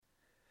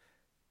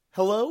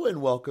Hello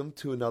and welcome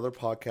to another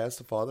podcast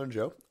of Father and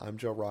Joe. I'm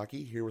Joe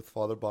Rocky here with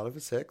Father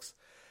Boniface Hicks.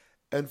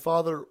 And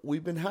Father,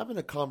 we've been having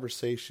a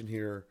conversation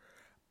here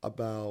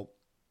about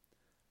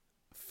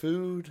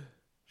food,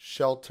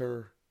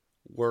 shelter,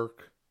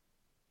 work,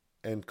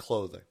 and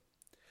clothing.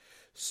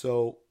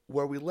 So,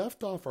 where we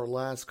left off our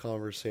last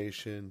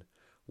conversation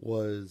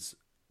was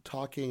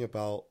talking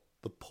about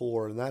the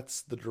poor, and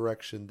that's the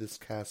direction this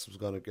cast was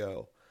going to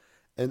go.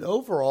 And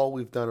overall,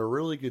 we've done a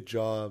really good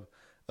job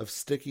of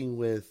sticking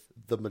with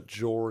the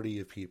majority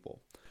of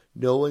people,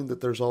 knowing that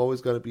there's always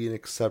going to be an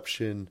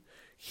exception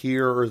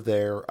here or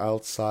there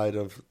outside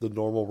of the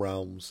normal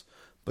realms,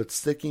 but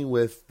sticking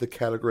with the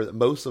category that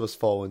most of us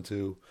fall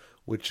into,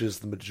 which is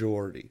the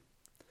majority.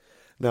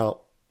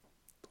 Now,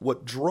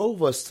 what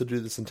drove us to do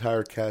this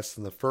entire cast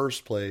in the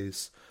first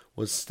place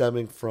was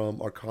stemming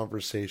from our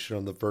conversation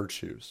on the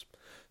virtues.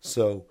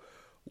 So,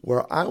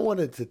 where I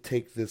wanted to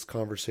take this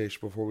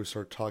conversation before we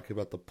start talking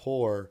about the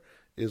poor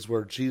is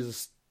where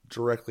Jesus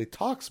directly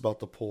talks about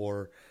the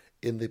poor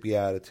in the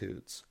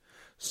Beatitudes.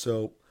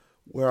 So,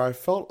 where I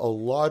felt a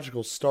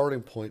logical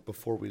starting point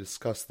before we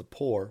discuss the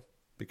poor,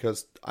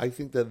 because I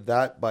think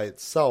that by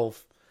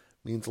itself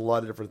means a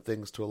lot of different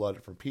things to a lot of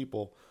different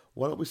people,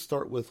 why don't we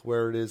start with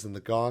where it is in the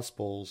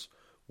Gospels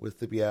with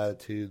the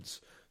Beatitudes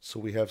so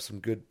we have some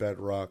good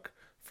bedrock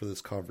for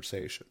this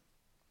conversation?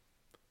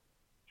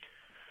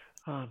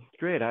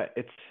 Great.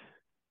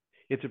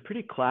 It's a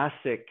pretty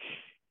classic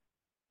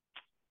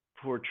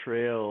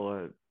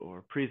portrayal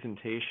or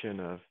presentation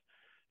of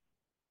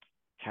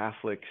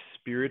Catholic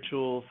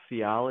spiritual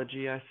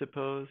theology, I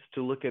suppose,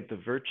 to look at the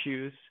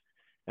virtues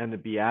and the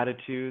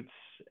Beatitudes,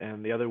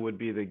 and the other would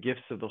be the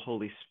gifts of the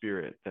Holy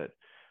Spirit. That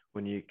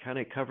when you kind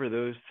of cover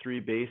those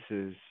three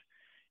bases,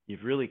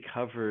 you've really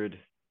covered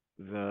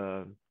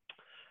the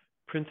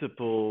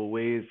principal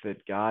ways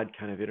that God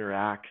kind of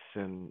interacts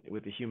and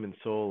with the human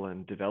soul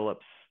and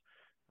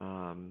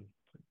um,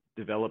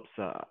 develops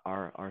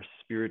our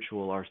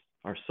spiritual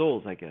our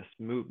souls, I guess,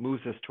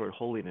 moves us toward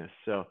holiness.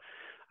 So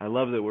I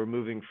love that we're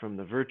moving from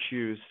the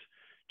virtues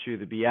to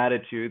the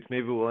Beatitudes.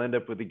 Maybe we'll end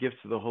up with the gifts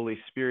of the Holy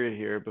Spirit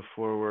here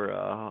before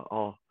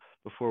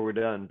we're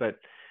done. But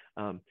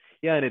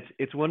yeah, and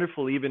it's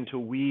wonderful even to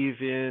weave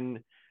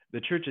in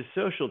the church's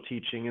social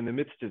teaching in the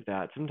midst of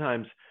that.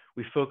 Sometimes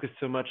we focus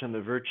so much on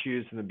the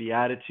virtues and the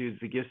Beatitudes,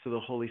 the gifts of the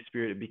Holy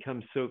Spirit, it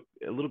becomes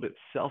a little bit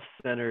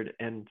self-centered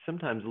and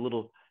sometimes a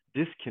little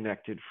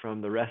disconnected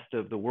from the rest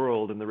of the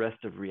world and the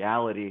rest of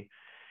reality.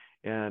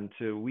 And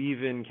to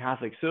weave in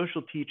Catholic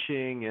social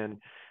teaching and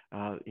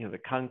the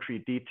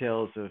concrete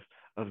details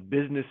of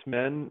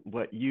businessmen,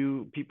 what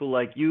people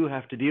like you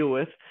have to deal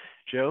with,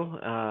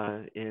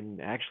 Joe,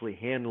 in actually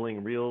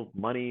handling real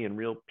money and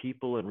real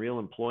people and real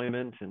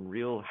employment and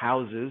real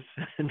houses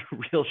and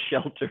real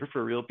shelter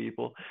for real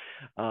people.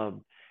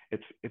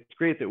 It's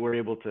great that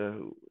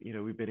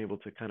we've been able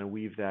to kind of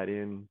weave that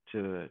in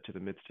to the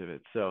midst of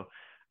it. So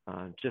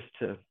just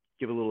to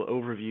give a little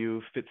overview,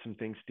 fit some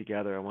things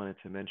together, I wanted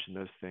to mention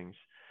those things.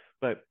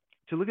 But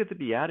to look at the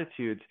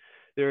Beatitudes,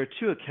 there are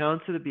two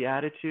accounts of the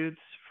Beatitudes.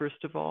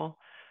 First of all,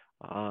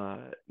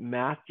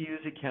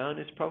 Matthew's account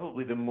is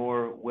probably the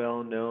more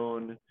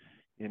well-known.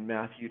 In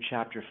Matthew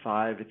chapter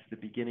 5, it's the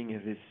beginning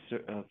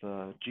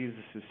of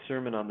Jesus'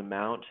 Sermon on the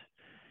Mount,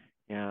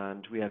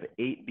 and we have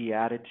 8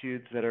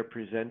 Beatitudes that are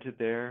presented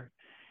there.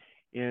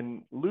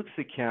 In Luke's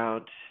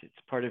account, it's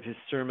part of his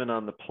Sermon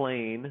on the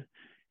Plain,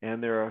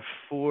 and there are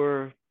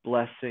 4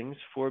 blessings,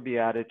 4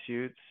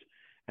 Beatitudes,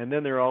 and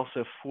then there are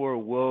also 4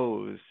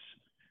 woes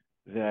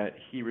that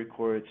he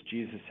records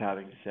Jesus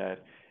having said.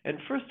 And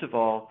first of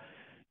all,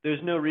 there's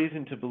no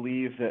reason to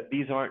believe that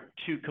these aren't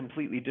 2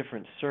 completely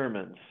different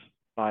sermons,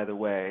 by the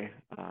way.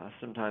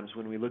 Sometimes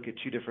when we look at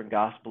 2 different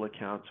gospel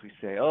accounts, we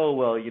say, oh,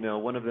 well,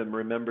 one of them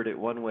remembered it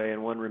one way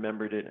and one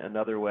remembered it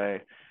another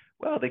way.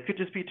 Well, they could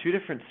just be 2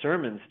 different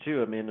sermons,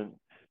 too. I mean,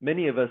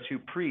 many of us who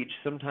preach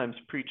sometimes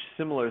preach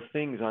similar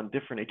things on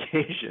different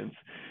occasions,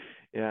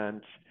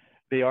 and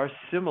they are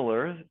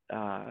similar,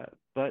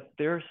 but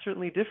they're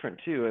certainly different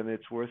too, and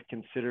it's worth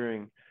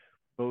considering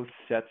both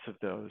sets of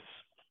those.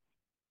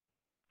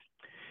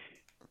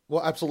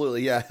 Well,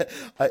 absolutely, yeah.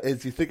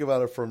 As you think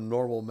about it from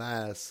normal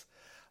mass,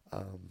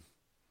 um,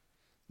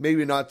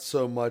 maybe not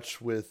so much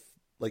with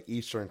like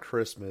Easter and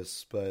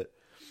Christmas, but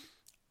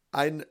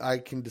I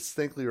can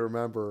distinctly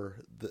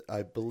remember that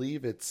I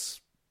believe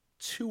it's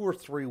 2 or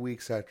 3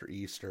 weeks after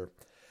Easter.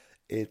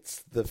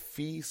 It's the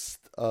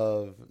feast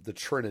of the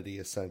Trinity,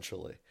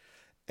 essentially,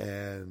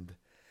 and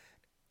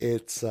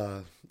it's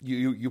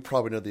you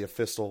probably know the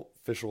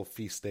official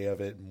feast day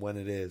of it and when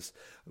it is,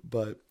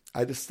 but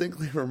I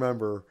distinctly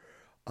remember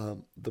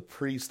the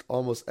priest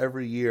almost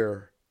every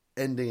year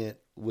ending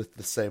it with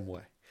the same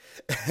way,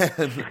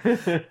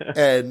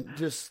 and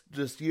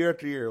just year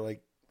after year,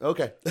 like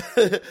okay,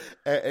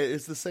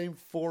 it's the same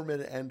 4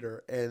 minute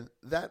ender, and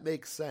that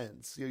makes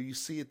sense. You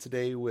see it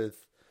today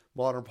with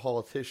modern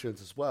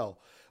politicians as well,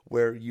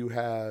 where you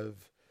have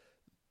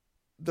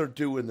they're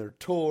doing their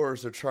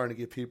tours, they're trying to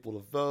get people to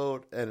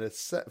vote, and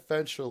it's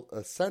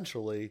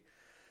essentially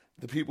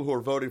the people who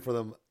are voting for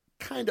them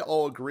kind of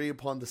all agree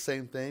upon the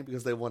same thing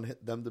because they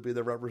want them to be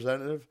their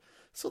representative.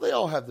 So they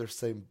all have their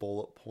same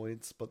bullet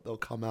points, but they'll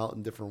come out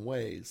in different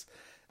ways.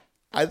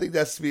 I think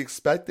that's to be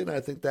expected.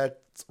 I think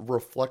that's a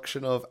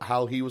reflection of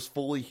how he was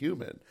fully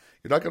human.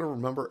 You're not going to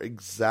remember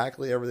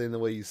exactly everything the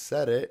way you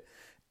said it.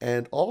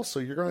 And also,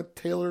 you're going to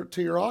tailor it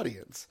to your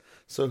audience.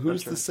 So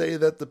who's to say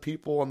that the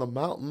people on the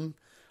mountain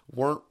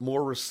weren't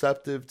more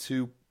receptive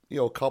to,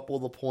 a couple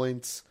of the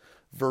points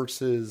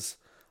versus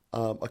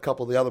a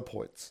couple of the other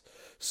points?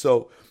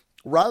 So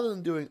rather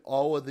than doing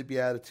all of the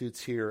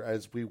Beatitudes here,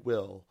 as we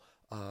will,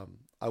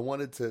 I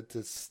wanted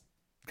to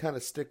kind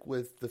of stick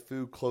with the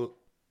food,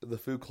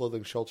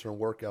 clothing, shelter, and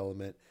work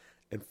element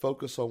and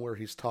focus on where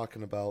he's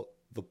talking about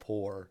the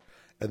poor.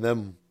 And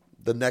then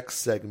the next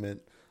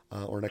segment,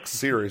 or next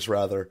series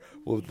rather,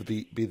 will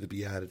be the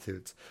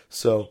Beatitudes.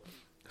 So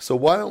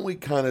why don't we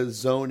kind of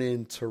zone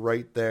into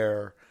right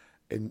there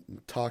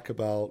and talk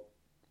about,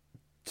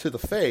 to the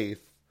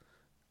faith,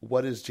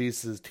 what is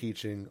Jesus'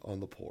 teaching on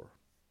the poor?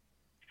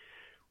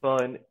 Well,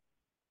 and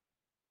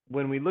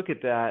when we look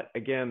at that,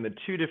 again, the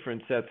two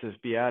different sets of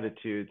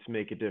Beatitudes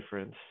make a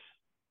difference.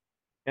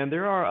 And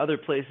there are other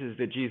places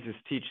that Jesus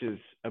teaches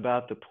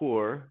about the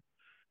poor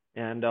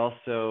and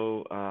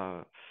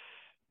also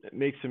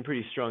makes some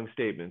pretty strong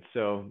statements.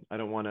 So I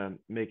don't want to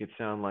make it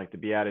sound like the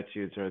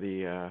Beatitudes are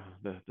the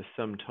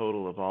sum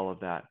total of all of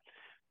that.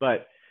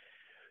 But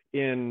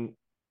in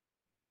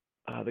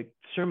the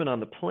Sermon on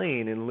the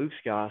Plain in Luke's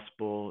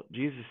Gospel,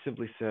 Jesus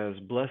simply says,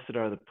 "Blessed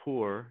are the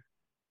poor,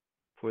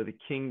 for the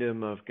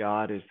kingdom of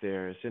God is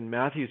theirs." In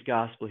Matthew's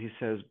Gospel, he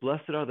says,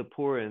 "Blessed are the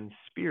poor in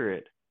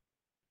spirit,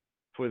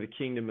 for the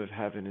kingdom of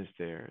heaven is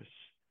theirs."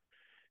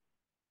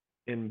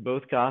 In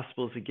both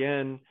Gospels,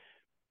 again,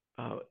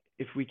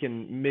 if we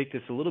can make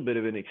this a little bit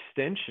of an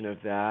extension of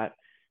that,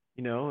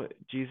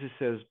 Jesus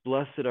says,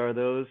 "Blessed are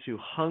those who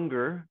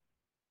hunger,"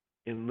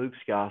 in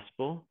Luke's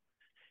Gospel.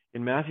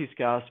 In Matthew's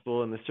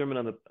Gospel, in the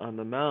Sermon on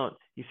the Mount,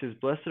 he says,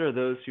 "Blessed are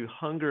those who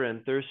hunger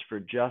and thirst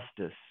for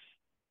justice,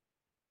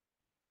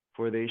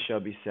 for they shall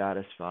be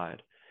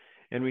satisfied."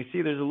 And we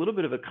see there's a little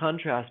bit of a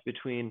contrast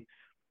between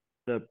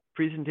the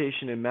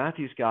presentation in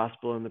Matthew's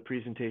Gospel and the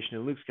presentation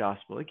in Luke's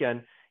Gospel.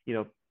 Again,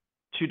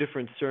 two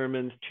different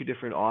sermons, two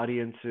different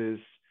audiences,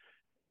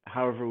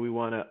 however we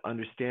want to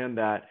understand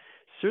that.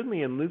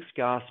 Certainly in Luke's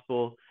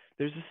Gospel,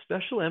 there's a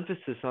special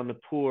emphasis on the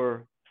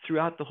poor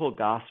throughout the whole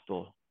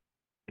Gospel.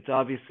 It's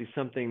obviously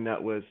something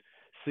that was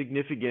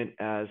significant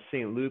as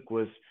St. Luke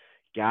was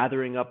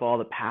gathering up all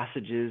the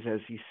passages,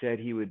 as he said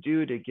he would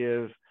do, to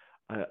give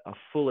a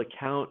full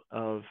account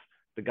of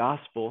the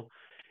Gospel.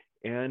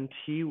 And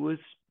he was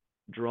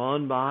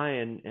drawn by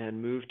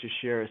and moved to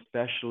share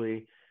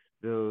especially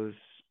those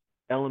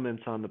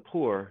elements on the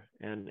poor,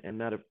 and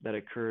that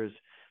occurs.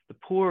 The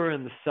poor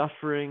and the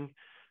suffering,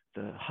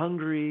 the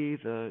hungry,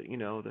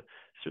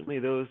 certainly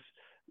those.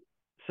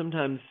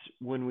 Sometimes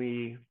when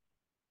we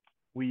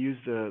use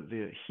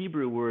the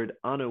Hebrew word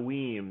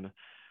anoim,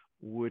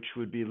 which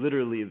would be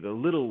literally the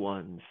little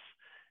ones,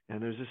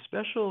 and there's a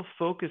special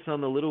focus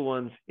on the little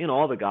ones in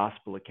all the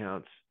gospel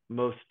accounts,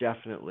 most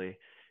definitely.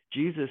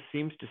 Jesus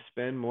seems to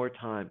spend more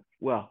time,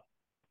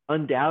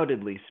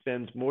 undoubtedly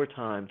spends more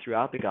time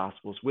throughout the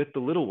Gospels with the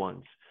little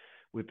ones,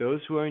 with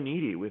those who are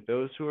needy, with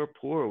those who are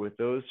poor, with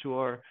those who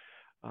are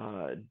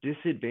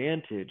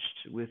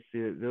disadvantaged, with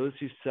those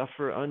who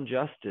suffer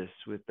injustice,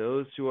 with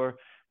those who are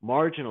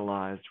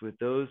marginalized, with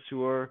those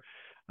who are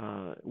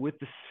with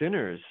the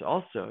sinners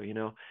also,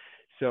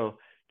 So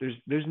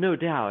there's no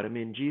doubt. I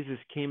mean, Jesus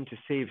came to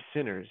save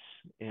sinners.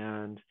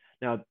 And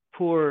now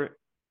poor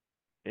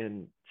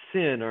and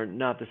sin are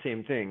not the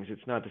same things.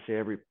 It's not to say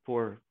every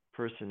poor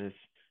person is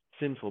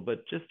sinful,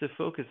 but just to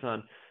focus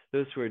on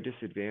those who are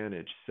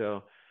disadvantaged.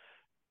 So,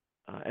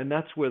 and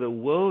that's where the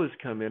woes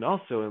come in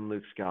also in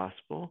Luke's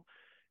Gospel.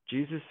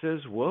 Jesus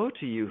says, "Woe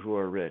to you who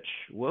are rich.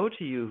 Woe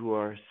to you who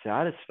are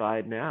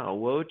satisfied now.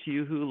 Woe to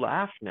you who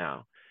laugh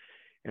now."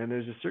 And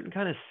there's a certain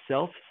kind of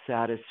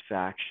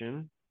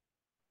self-satisfaction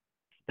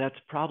that's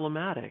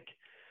problematic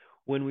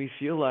when we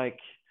feel like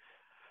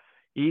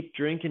eat,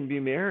 drink, and be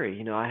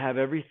merry. I have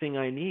everything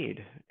I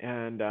need,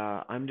 and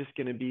I'm just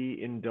going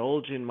to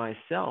indulge in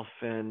myself,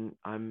 and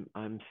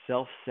I'm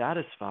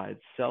self-satisfied,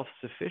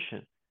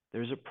 self-sufficient.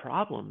 There's a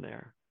problem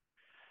there.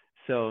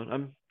 So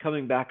I'm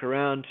coming back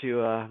around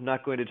to, I'm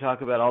not going to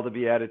talk about all the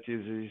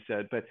Beatitudes, as you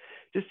said, but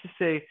just to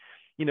say,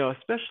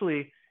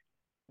 especially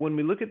when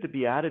we look at the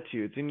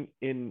Beatitudes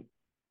in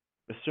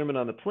the Sermon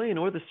on the Plain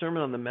or the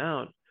Sermon on the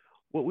Mount,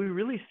 what we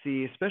really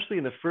see, especially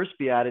in the first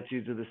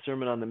Beatitudes of the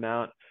Sermon on the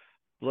Mount,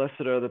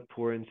 "Blessed are the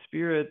poor in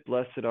spirit,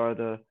 blessed are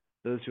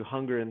those who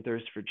hunger and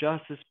thirst for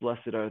justice,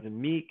 blessed are the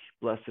meek,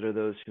 blessed are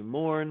those who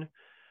mourn,"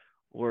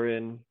 or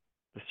in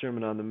the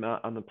Sermon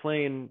on the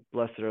Plain,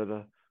 "Blessed are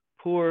the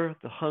poor,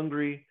 the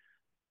hungry,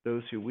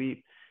 those who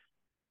weep."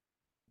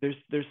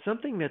 There's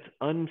something that's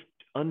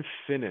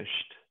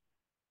unfinished.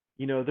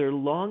 They're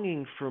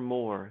longing for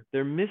more.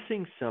 They're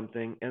missing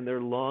something, and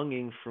they're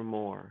longing for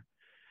more.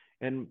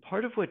 And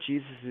part of what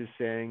Jesus is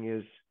saying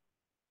is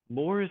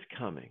more is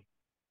coming.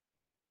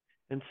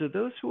 And so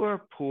those who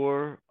are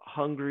poor,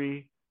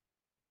 hungry,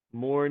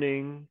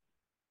 mourning,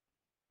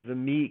 the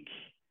meek,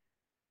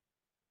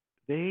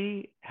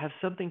 they have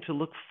something to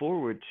look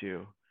forward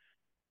to.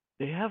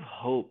 They have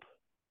hope.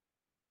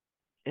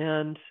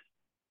 And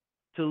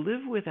to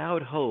live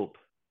without hope,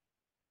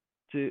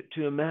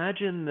 to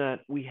imagine that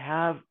we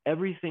have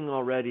everything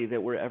already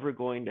that we're ever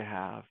going to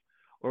have,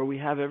 or we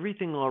have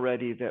everything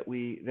already that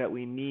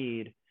we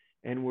need,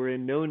 and we're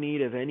in no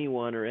need of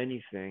anyone or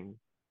anything,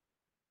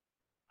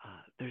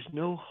 there's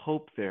no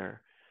hope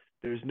there.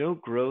 There's no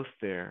growth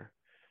there.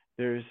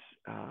 There's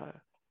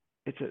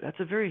that's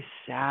a very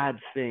sad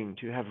thing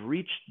to have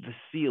reached the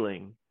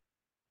ceiling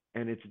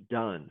and it's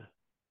done.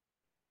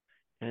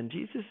 And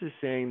Jesus is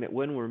saying that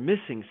when we're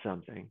missing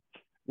something,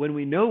 when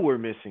we know we're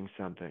missing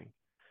something,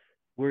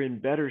 we're in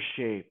better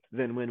shape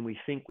than when we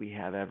think we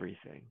have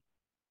everything.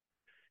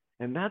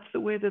 And that's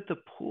the way that the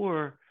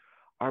poor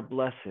are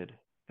blessed.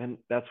 And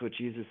that's what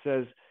Jesus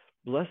says,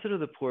 blessed are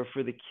the poor,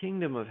 for the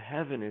kingdom of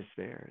heaven is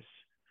theirs.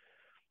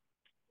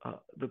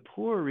 The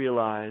poor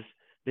realize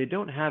they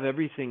don't have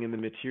everything in the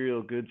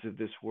material goods of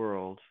this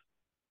world.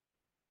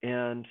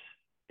 And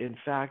in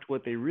fact,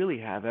 what they really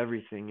have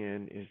everything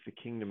in is the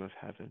kingdom of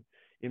heaven,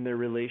 in their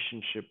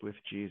relationship with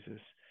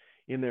Jesus,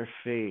 in their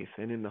faith,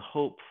 and in the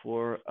hope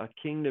for a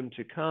kingdom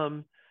to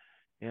come,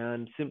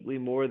 and simply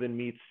more than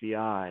meets the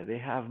eye. They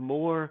have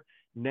more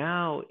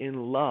now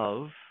in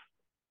love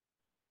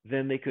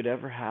than they could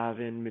ever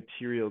have in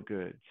material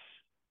goods.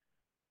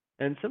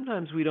 And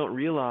sometimes we don't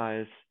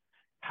realize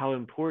how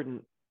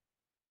important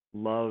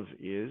love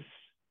is,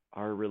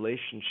 our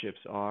relationships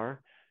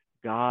are,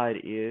 God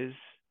is,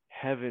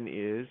 heaven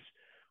is.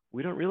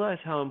 We don't realize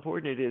how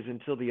important it is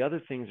until the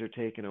other things are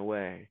taken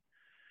away.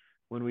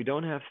 When we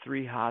don't have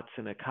 3 hots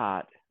and a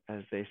cot,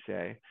 as they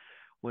say,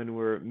 when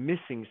we're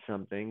missing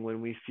something, when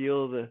we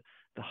feel the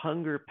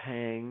hunger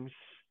pangs,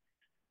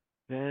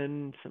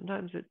 then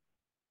sometimes it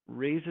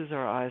raises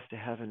our eyes to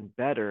heaven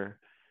better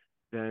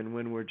than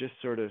when we're just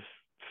sort of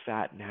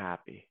fat and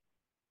happy.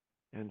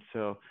 And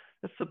so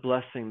that's the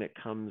blessing that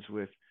comes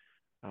with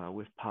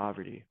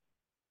poverty.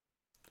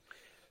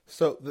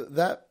 So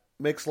that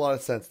makes a lot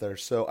of sense there.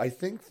 So I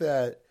think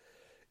that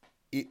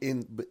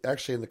in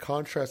the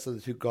contrast of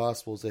the two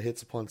gospels, it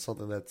hits upon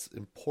something that's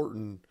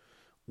important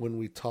when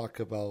we talk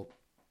about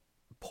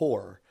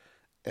poor.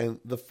 And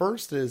the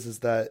first is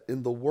that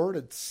in the word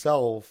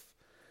itself,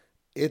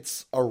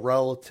 it's a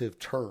relative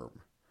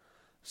term.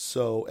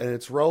 So, and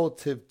it's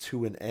relative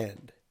to an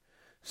end.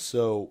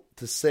 So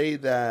to say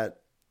that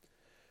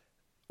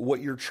what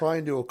you're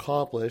trying to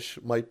accomplish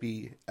might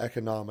be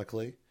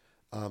economically,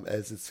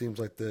 as it seems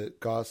like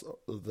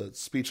the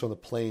speech on the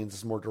plains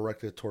is more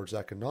directed towards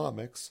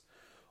economics,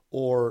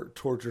 or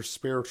towards your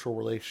spiritual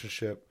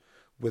relationship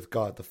with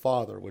God the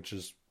Father, which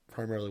is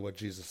primarily what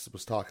Jesus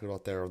was talking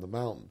about there on the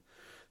mountain.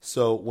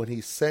 So when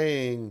he's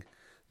saying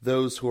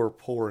those who are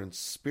poor in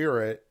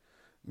spirit,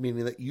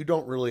 meaning that you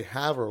don't really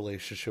have a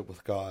relationship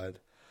with God,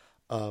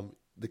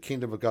 the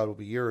kingdom of God will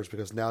be yours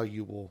because now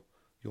you'll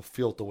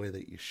feel it the way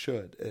that you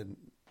should,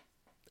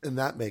 and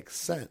that makes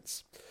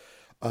sense.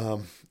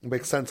 It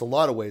makes sense a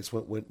lot of ways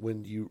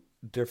when you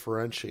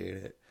differentiate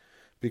it,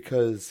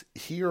 because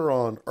here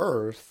on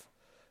earth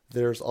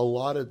there's a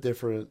lot of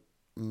different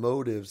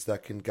motives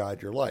that can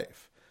guide your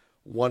life.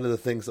 One of the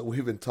things that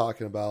we've been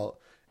talking about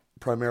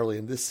primarily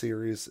in this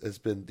series has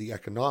been the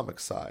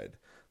economic side,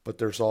 but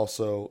there's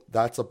also,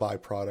 that's a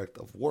byproduct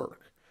of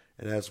work.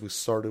 And as we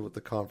started with the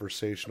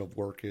conversation of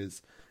work,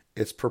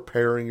 it's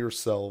preparing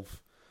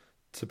yourself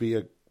to be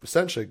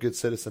essentially a good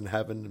citizen in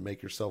heaven and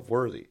make yourself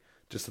worthy,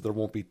 just that there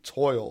won't be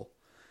toil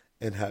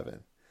in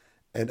heaven.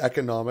 And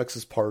economics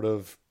is part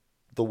of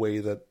the way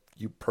that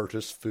you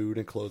purchase food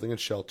and clothing and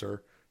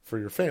shelter for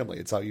your family.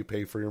 It's how you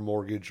pay for your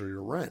mortgage or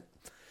your rent.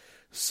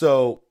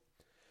 So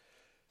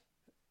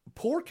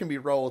poor can be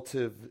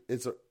relative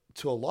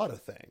to a lot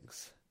of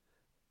things.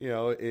 You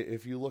know,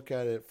 if you look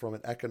at it from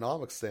an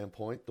economic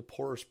standpoint, the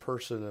poorest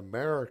person in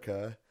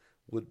America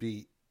would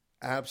be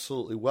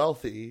absolutely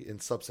wealthy in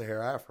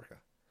sub-Saharan Africa.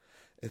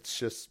 It's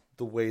just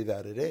the way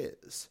that it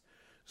is.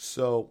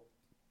 So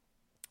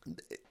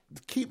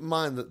keep in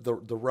mind the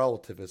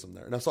relativism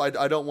there. Now, so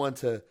I don't want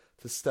to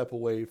step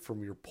away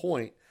from your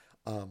point,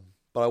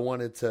 but I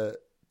wanted to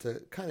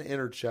kind of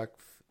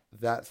interject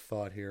that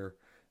thought here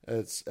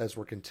as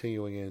we're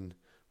continuing in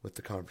with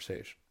the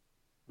conversation.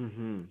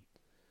 Mm-hmm.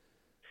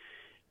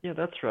 Yeah,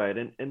 that's right.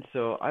 And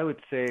so I would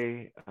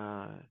say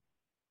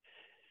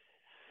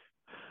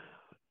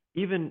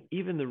even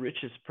the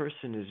richest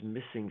person is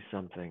missing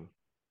something.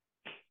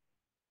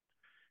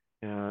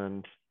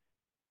 And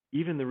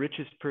even the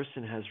richest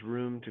person has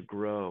room to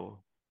grow.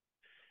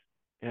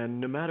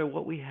 And no matter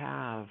what we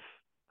have,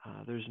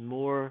 there's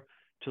more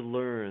to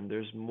learn.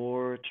 There's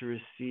more to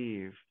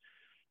receive.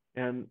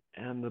 And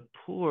the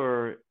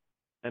poor,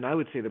 and I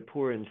would say the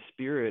poor in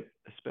spirit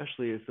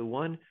especially, is the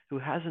one who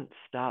hasn't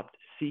stopped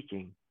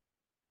seeking,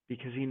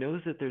 because he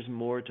knows that there's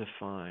more to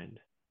find.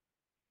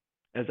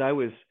 As I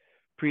was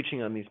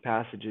preaching on these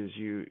passages,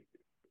 you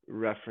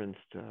referenced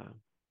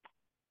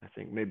I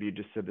think maybe you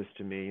just said this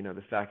to me,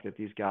 the fact that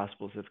these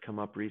Gospels have come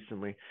up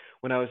recently.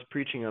 When I was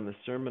preaching on the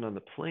Sermon on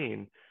the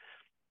Plain,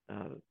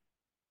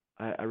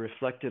 I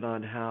reflected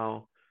on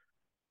how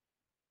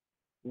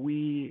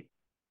we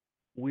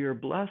are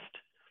blessed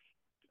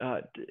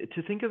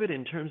to think of it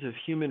in terms of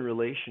human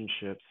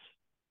relationships.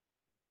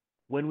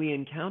 When we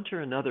encounter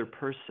another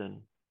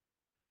person,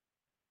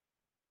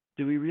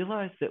 do we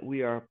realize that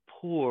we are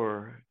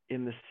poor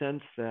in the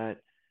sense that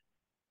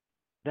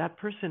that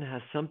person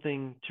has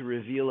something to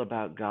reveal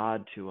about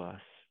God to us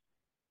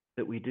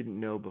that we didn't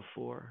know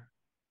before?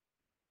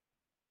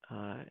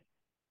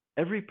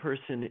 Every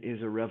person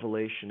is a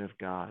revelation of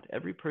God.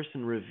 Every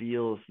person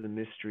reveals the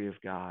mystery of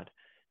God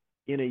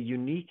in a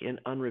unique and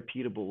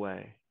unrepeatable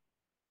way.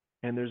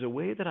 And there's a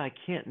way that I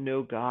can't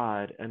know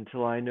God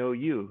until I know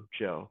you,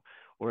 Joe,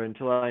 or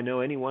until I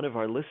know any one of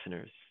our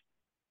listeners.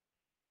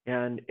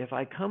 And if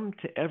I come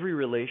to every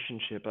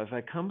relationship, if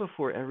I come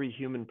before every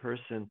human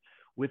person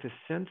with a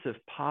sense of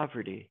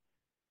poverty,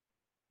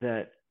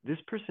 that this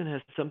person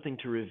has something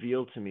to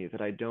reveal to me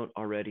that I don't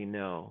already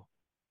know,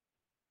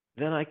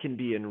 then I can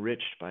be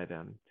enriched by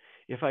them.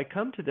 If I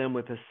come to them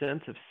with a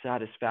sense of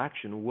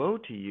satisfaction, woe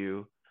to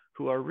you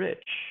who are rich,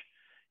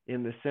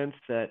 in the sense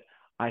that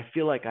I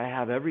feel like I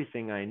have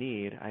everything I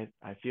need.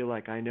 I feel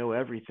like I know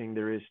everything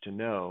there is to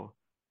know.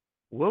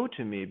 Woe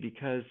to me,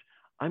 because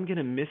I'm going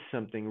to miss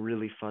something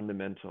really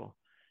fundamental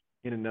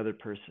in another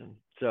person.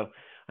 So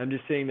I'm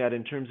just saying that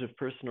in terms of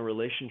personal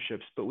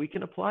relationships, but we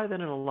can apply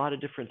that in a lot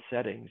of different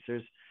settings.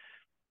 There's,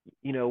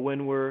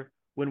 when we're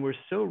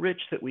so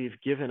rich that we've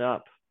given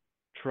up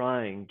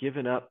trying,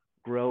 given up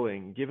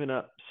growing, given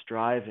up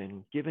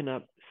striving, given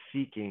up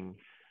seeking,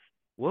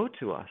 woe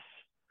to us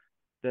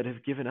that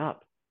have given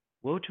up.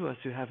 Woe to us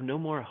who have no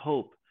more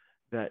hope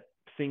that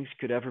things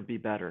could ever be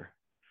better.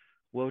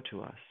 Woe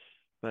to us.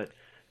 But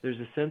there's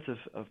a sense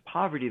of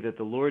poverty that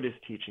the Lord is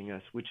teaching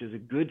us, which is a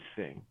good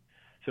thing.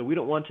 So we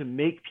don't want to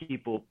make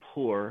people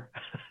poor.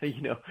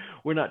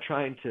 We're not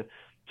trying to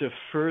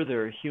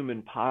further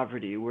human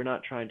poverty. We're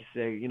not trying to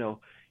say,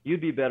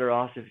 you'd be better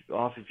off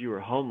if you were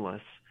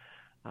homeless.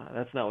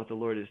 That's not what the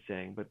Lord is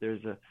saying. But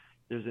there's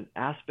an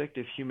aspect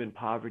of human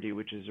poverty,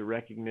 which is a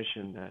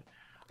recognition that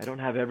I don't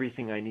have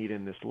everything I need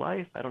in this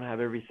life. I don't have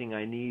everything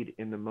I need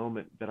in the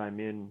moment that I'm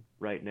in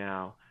right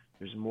now.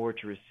 There's more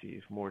to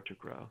receive, more to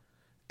grow.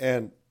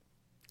 And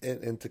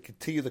to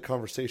continue the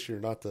conversation,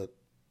 or not to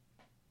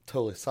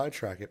totally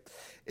sidetrack it,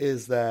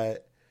 is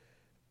that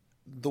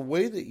the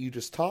way that you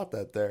just taught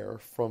that there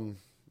from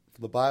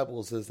the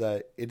Bibles is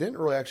that it didn't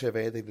really actually have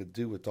anything to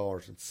do with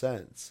dollars and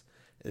cents.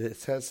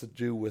 It has to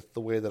do with the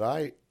way that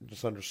I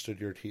just understood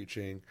your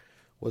teaching,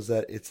 was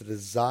that it's a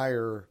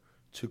desire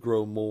to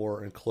grow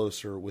more and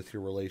closer with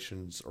your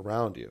relations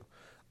around you,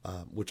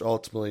 which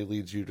ultimately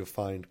leads you to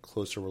find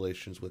closer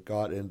relations with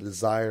God, and a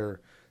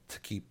desire to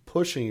keep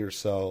pushing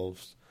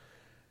yourselves.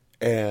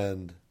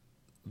 And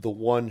the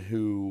one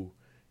who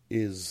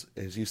is,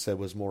 as you said,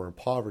 was more in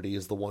poverty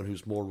is the one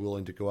who's more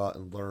willing to go out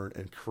and learn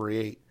and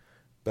create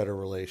better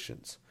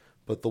relations.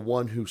 But the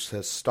one who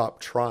has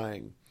stopped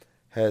trying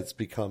has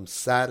become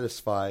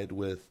satisfied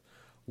with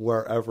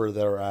wherever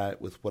they're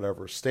at, with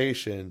whatever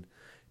station,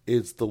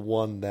 is the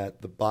one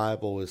that the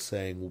Bible is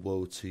saying,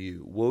 woe to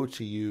you. Woe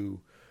to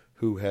you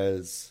who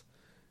has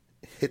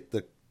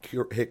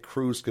hit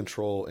cruise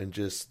control and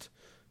just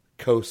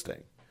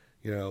coasting.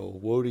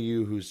 Woe to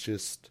you who's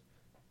just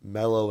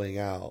mellowing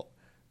out.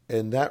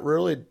 And that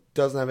really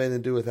doesn't have anything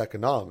to do with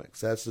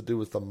economics. That has to do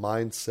with the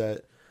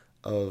mindset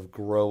of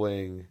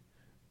growing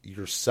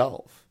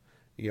yourself.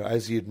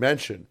 As you'd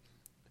mentioned,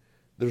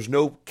 there's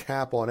no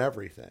cap on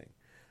everything.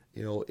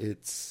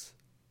 It's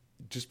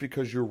just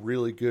because you're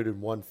really good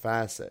in one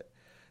facet.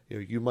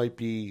 You might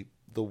be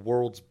the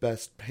world's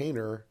best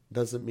painter,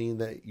 doesn't mean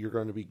that you're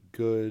going to be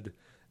good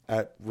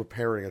at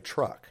repairing a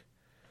truck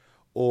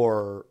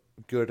or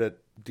good at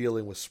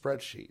dealing with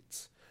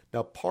spreadsheets.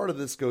 Now, part of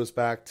this goes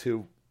back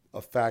to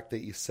a fact that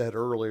you said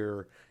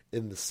earlier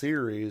in the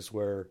series,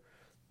 where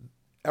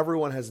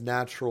everyone has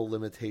natural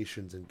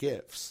limitations and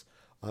gifts.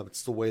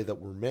 It's the way that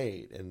we're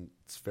made, and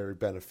it's very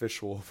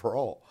beneficial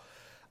overall.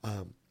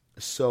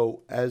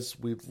 So as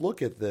we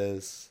look at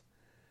this,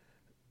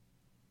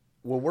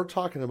 when we're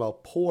talking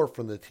about poor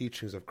from the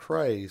teachings of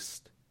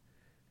Christ,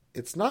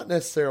 it's not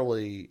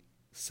necessarily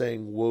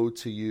saying woe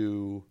to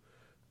you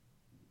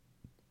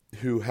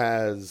who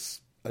has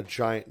a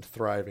giant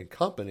thriving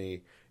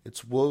company.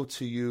 It's woe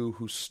to you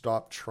who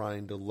stopped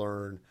trying to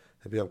learn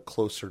and become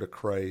closer to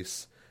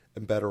Christ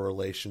and better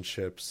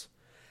relationships.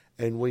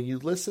 And when you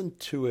listen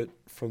to it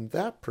from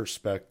that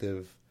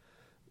perspective,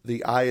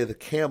 the eye of the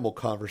camel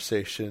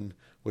conversation,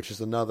 which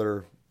is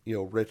another,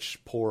 rich,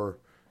 poor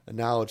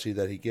analogy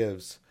that he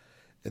gives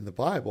in the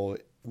Bible,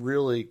 it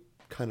really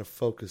kind of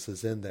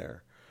focuses in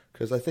there.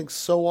 Because I think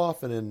so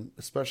often,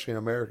 especially in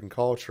American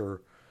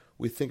culture,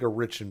 we think of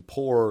rich and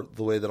poor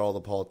the way that all the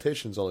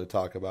politicians only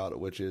talk about it,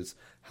 which is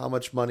how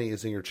much money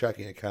is in your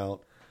checking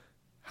account,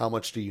 how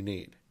much do you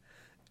need?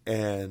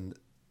 And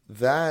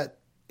that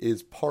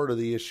is part of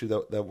the issue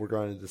that we're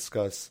going to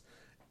discuss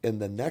in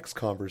the next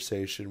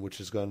conversation, which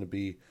is going to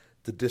be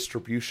the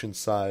distribution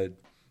side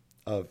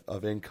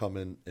of income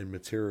and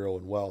material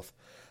and wealth,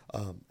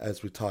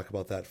 as we talk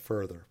about that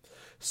further.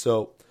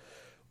 So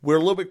we're a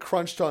little bit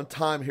crunched on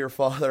time here,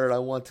 Father, and I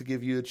want to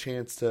give you a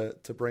chance to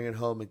bring it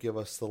home and give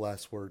us the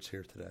last words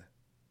here today.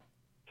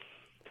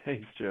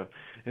 Thanks, Joe.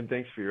 And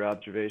thanks for your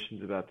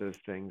observations about those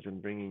things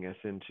and bringing us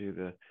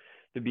into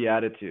the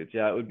Beatitudes.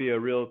 Yeah, it would be a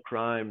real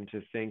crime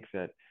to think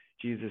that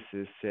Jesus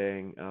is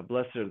saying,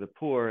 blessed are the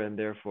poor, and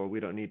therefore we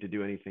don't need to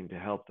do anything to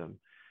help them.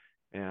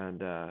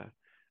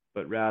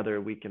 But rather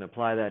we can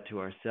apply that to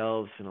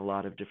ourselves in a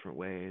lot of different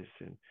ways,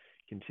 and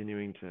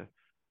continuing to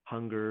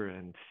hunger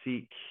and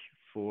seek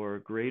for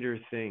greater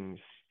things.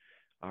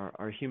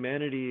 Our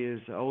humanity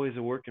is always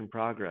a work in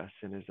progress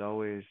and is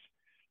always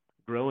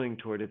growing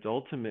toward its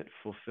ultimate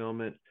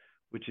fulfillment,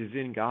 which is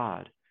in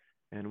God.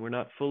 And we're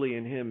not fully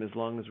in Him as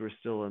long as we're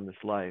still in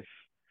this life.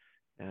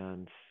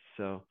 And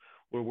so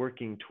we're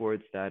working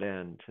towards that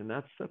end. And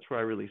that's where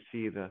I really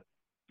see the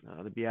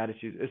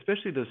Beatitudes,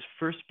 especially those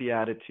first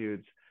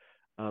Beatitudes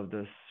of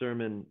the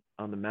Sermon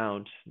on the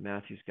Mount,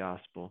 Matthew's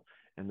Gospel,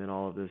 and then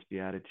all of those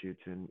Beatitudes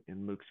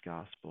in Luke's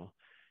Gospel.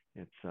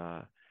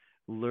 It's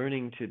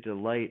learning to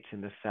delight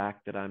in the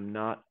fact that I'm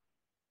not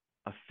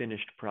a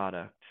finished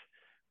product,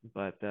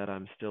 but that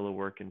I'm still a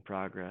work in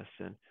progress,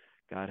 and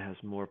God has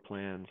more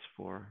plans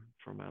for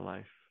my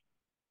life.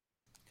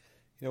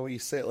 You know, when you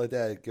say it like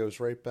that, it goes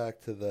right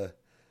back to the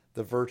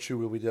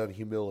virtue we did on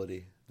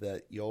humility,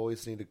 that you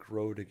always need to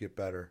grow to get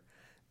better.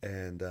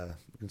 And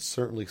you can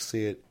certainly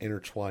see it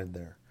intertwined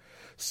there.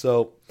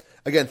 So,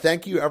 again,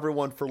 thank you,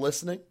 everyone, for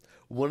listening.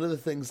 One of the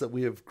things that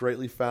we have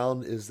greatly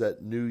found is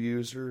that new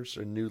users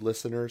or new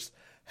listeners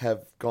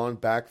have gone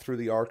back through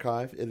the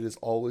archive. It is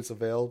always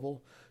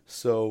available.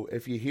 So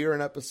if you hear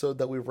an episode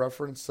that we've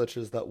referenced, such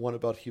as that one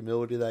about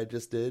humility that I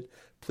just did,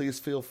 please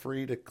feel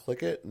free to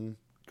click it and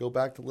go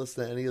back to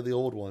listen to any of the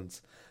old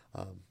ones.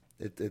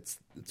 It's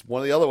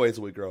one of the other ways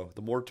that we grow.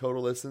 The more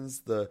total listens,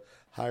 the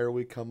higher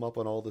we come up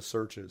on all the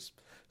searches.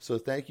 So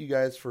thank you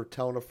guys for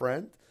telling a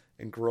friend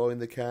and growing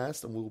the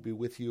cast, and we'll be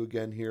with you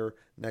again here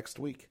next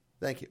week.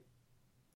 Thank you.